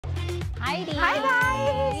Heidi. Hi,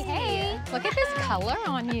 guys. Hey. Look at this color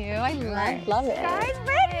on you. I love it. Guys,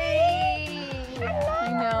 Brittany.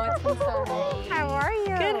 I know, it's been so nice. How are you?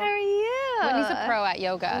 Good, how are you? Whitney's a pro at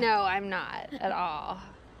yoga. No, I'm not at all.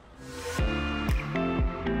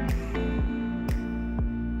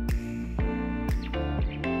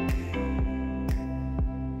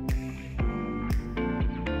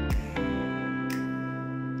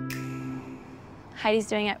 Heidi's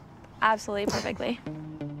doing it absolutely perfectly.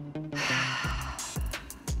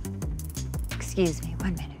 Excuse me,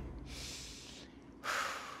 1 minute.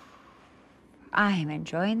 I am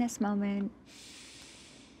enjoying this moment.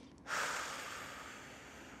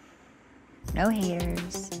 No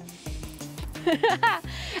haters.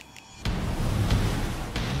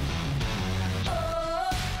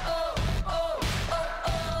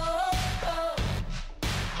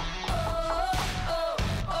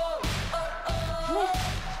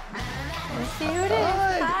 Let's see who it is.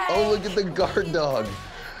 Hi. Oh, look at the guard dog.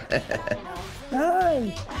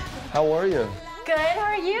 Hi. How are you? Good, how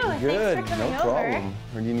are you? Good, Thanks for coming no over. problem.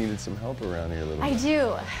 Heard you needed some help around here a little I bit.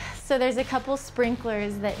 do. So there's a couple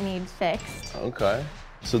sprinklers that need fixed. Okay.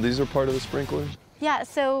 So these are part of the sprinklers? Yeah,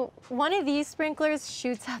 so one of these sprinklers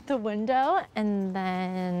shoots out the window, and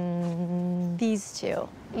then these two.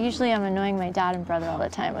 Usually I'm annoying my dad and brother all the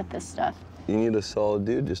time with this stuff. You need a solid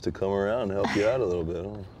dude just to come around and help you out a little bit,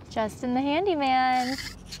 huh? Justin the handyman.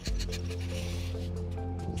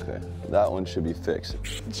 Okay, that one should be fixed.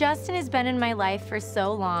 Justin has been in my life for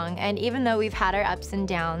so long, and even though we've had our ups and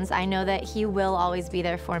downs, I know that he will always be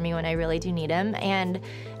there for me when I really do need him. And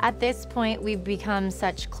at this point, we've become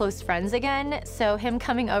such close friends again, so him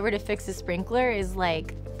coming over to fix a sprinkler is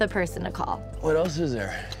like the person to call. What else is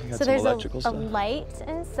there? You got So some there's electrical a stuff? light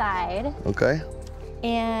inside, Okay.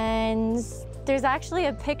 and there's actually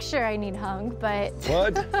a picture I need hung, but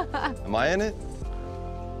What? Am I in it?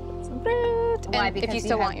 Why? Because If you you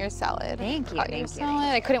still have- want your salad. Thank you, Got your thank you. salad.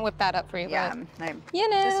 I couldn't whip that up for you, Yeah, but you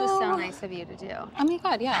know. this was so nice of you to do. Oh my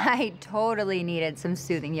God, yeah. I totally needed some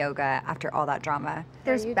soothing yoga after all that drama.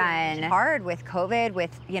 There's you been hard with COVID,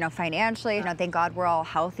 with, financially, thank God we're all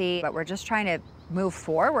healthy, but we're just trying to move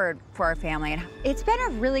forward for our family. And it's been a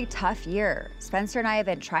really tough year. Spencer and I have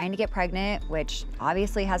been trying to get pregnant, which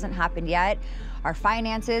obviously hasn't happened yet. Our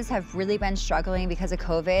finances have really been struggling because of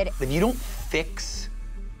COVID. If you don't fix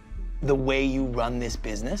the way you run this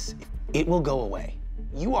business, it will go away.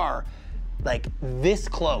 You are like this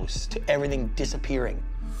close to everything disappearing.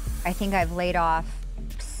 I think I've laid off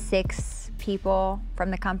 6 people from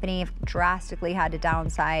the company, I've drastically had to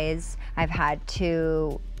downsize. I've had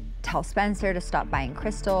to tell Spencer to stop buying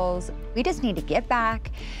crystals. We just need to get back,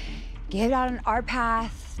 get on our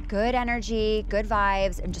path, good energy, good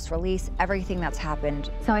vibes, and just release everything that's happened.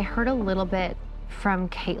 So I heard a little bit from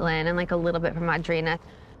Caitlin and like a little bit from Audrina.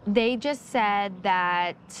 They just said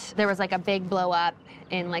that there was like a big blow up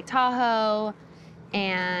in Lake Tahoe,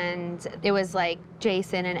 and it was like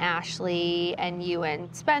Jason and Ashley and you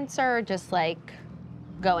and Spencer just like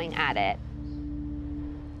going at it.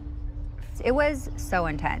 It was so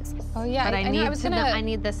intense. Oh yeah, But I know, need was to know, gonna- I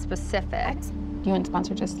need the specifics. You and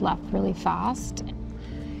Spencer just left really fast.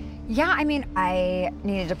 Yeah, I mean, I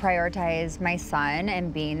needed to prioritize my son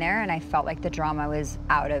and being there, and I felt like the drama was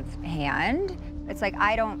out of hand. It's like,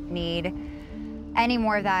 I don't need any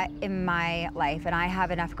more of that in my life, and I have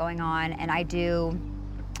enough going on, and I do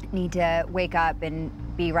need to wake up and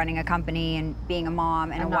be running a company and being a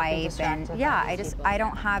mom and a not be wife, and distracted yeah, by these I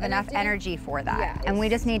don't have enough energy for that, and we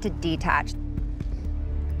just need to detach.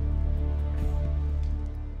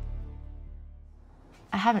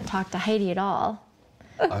 I haven't talked to Heidi at all.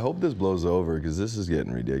 I hope this blows over because this is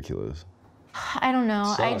getting ridiculous. I don't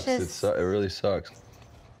know, Sucks. It really sucks.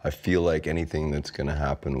 I feel like anything that's gonna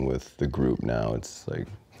happen with the group now, it's like,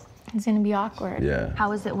 it's gonna be awkward. yeah.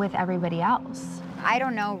 How is it with everybody else? I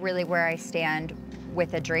don't know really where I stand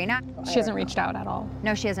with Audrina. She hasn't reached out at all.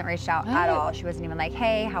 No, she hasn't reached out at all. She wasn't even like,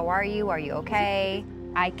 hey, how are you? Are you okay?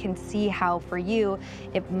 I can see how for you,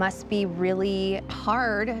 it must be really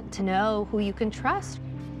hard to know who you can trust.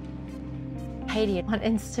 Heidi on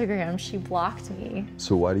Instagram, she blocked me.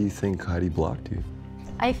 So why do you think Heidi blocked you?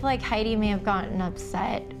 I feel like Heidi may have gotten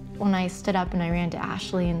upset when I stood up and I ran to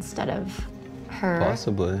Ashley instead of her.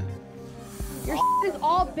 Possibly. Your is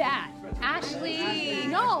all bad. Ashley,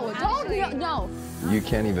 no, don't, no. You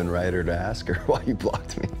can't even write her to ask her why you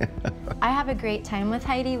blocked me. I have a great time with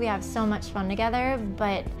Heidi. We have so much fun together,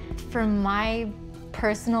 but for my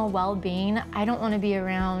personal well-being, I don't want to be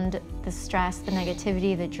around the stress, the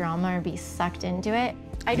negativity, the drama, or be sucked into it.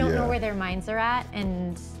 I don't know where their minds are at,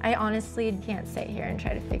 and I honestly can't sit here and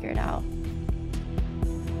try to figure it out.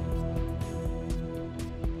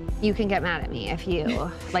 You can get mad at me if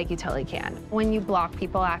you, like you totally can. When you block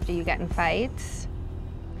people after you get in fights.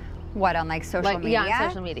 What, on like social media? Yeah, on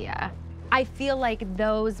social media. I feel like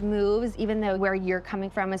those moves, even though where you're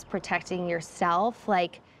coming from is protecting yourself,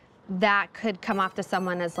 like that could come off to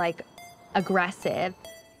someone as like aggressive.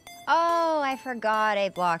 Oh, I forgot I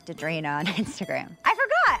blocked Audrina on Instagram.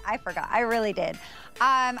 I forgot, I really did.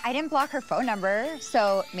 I didn't block her phone number,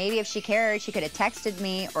 so maybe if she cared, she could have texted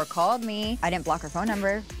me or called me. I didn't block her phone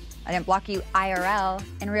number. I didn't block you IRL,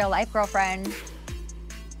 in real life, girlfriend.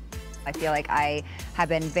 I feel like I have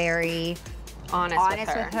been very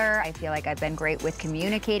honest with her. I feel like I've been great with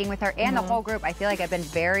communicating with her and the whole group. I feel like I've been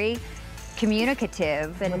very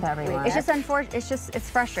communicative and with everyone. It's just unfortunate. It's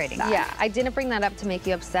frustrating. Yeah, I didn't bring that up to make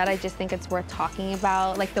you upset. I just think it's worth talking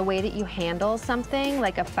about. Like the way that you handle something,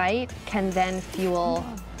 like a fight, can then fuel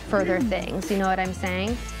further things. You know what I'm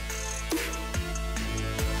saying?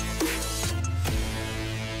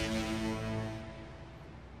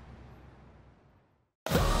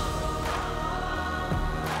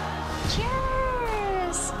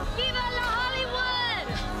 Cheers! Viva la Hollywood!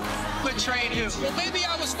 Betrayed you. Well, maybe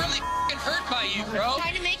I was really hurt by you, bro.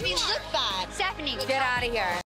 Trying to make me look bad. Stephanie, get out of here.